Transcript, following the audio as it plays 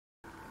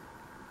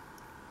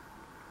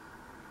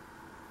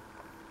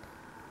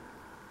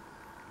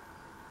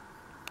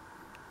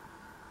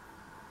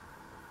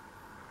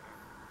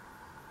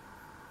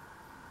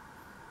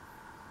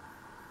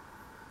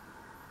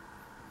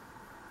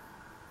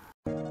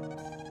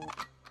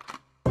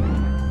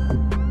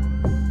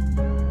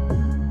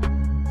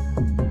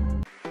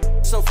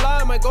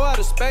might go out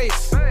of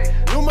space.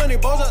 New money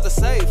balls out the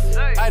safe.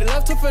 I'd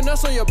love to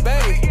finesse on your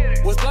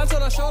bay. Was blind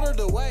till I showed her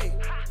the way.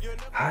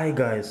 Hi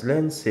guys,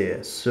 Lens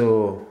here.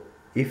 So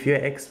if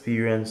you're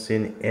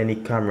experiencing any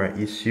camera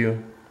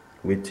issue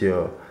with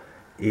your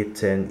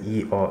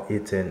A10e or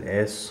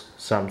A10s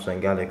Samsung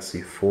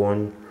Galaxy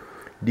phone,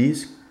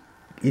 these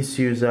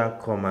issues are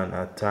common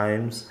at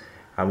times.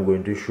 I'm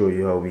going to show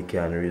you how we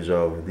can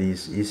resolve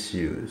these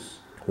issues.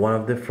 One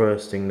of the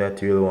first things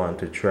that you'll want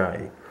to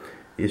try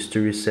is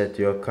to reset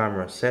your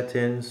camera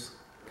settings.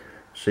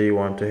 So you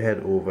want to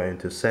head over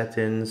into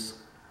settings,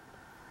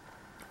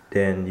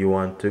 then you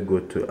want to go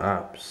to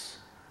apps,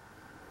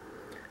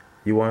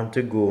 you want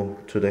to go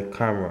to the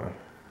camera,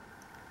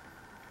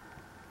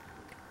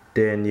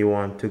 then you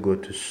want to go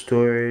to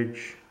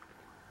storage,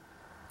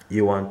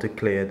 you want to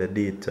clear the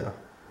data,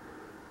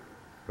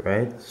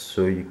 right?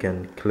 So you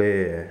can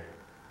clear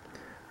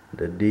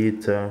the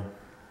data,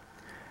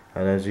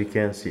 and as you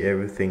can see,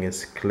 everything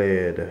is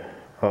cleared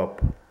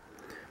up.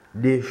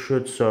 This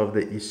should solve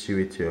the issue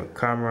with your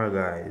camera,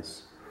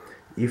 guys.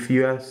 If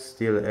you are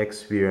still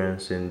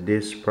experiencing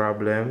this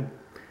problem,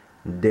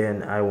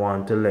 then I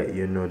want to let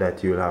you know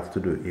that you will have to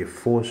do a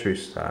force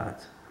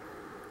restart.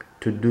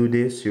 To do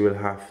this, you will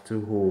have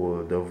to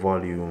hold the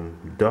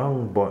volume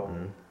down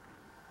button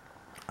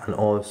and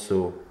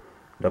also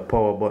the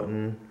power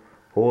button.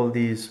 Hold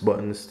these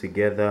buttons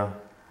together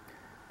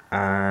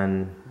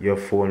and your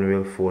phone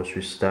will force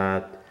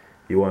restart.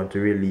 You want to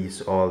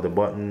release all the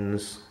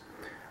buttons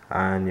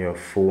and your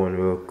phone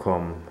will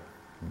come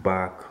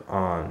back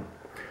on.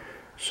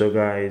 So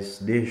guys,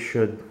 this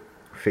should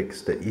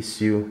fix the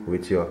issue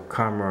with your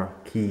camera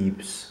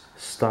keeps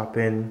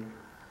stopping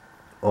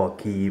or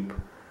keep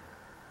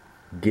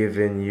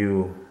giving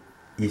you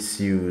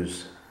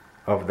issues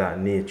of that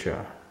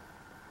nature.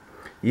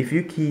 If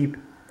you keep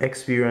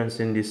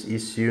experiencing this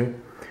issue,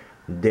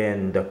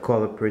 then the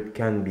culprit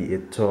can be a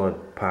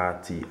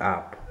third-party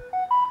app.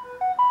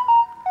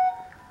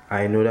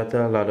 I know that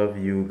a lot of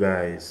you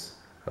guys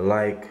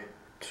like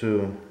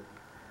to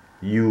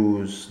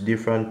use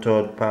different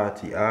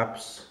third-party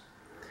apps,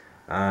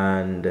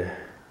 and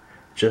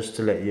just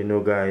to let you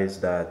know guys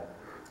that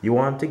you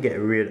want to get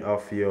rid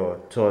of your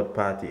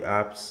third-party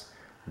apps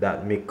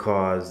that may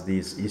cause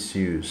these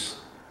issues.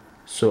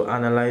 So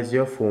analyze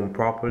your phone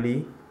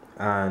properly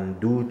and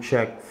do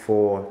check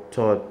for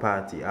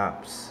third-party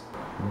apps.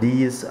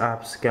 These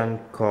apps can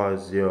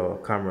cause your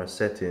camera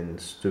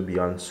settings to be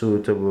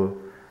unsuitable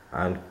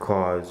and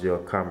cause your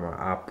camera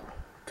app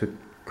to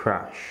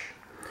crash.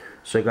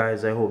 So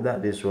guys, I hope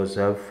that this was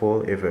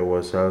helpful. If it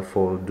was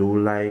helpful, do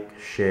like,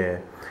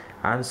 share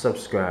and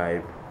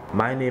subscribe.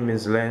 My name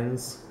is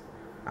Lens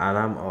and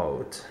I'm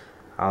out.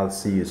 I'll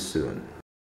see you soon.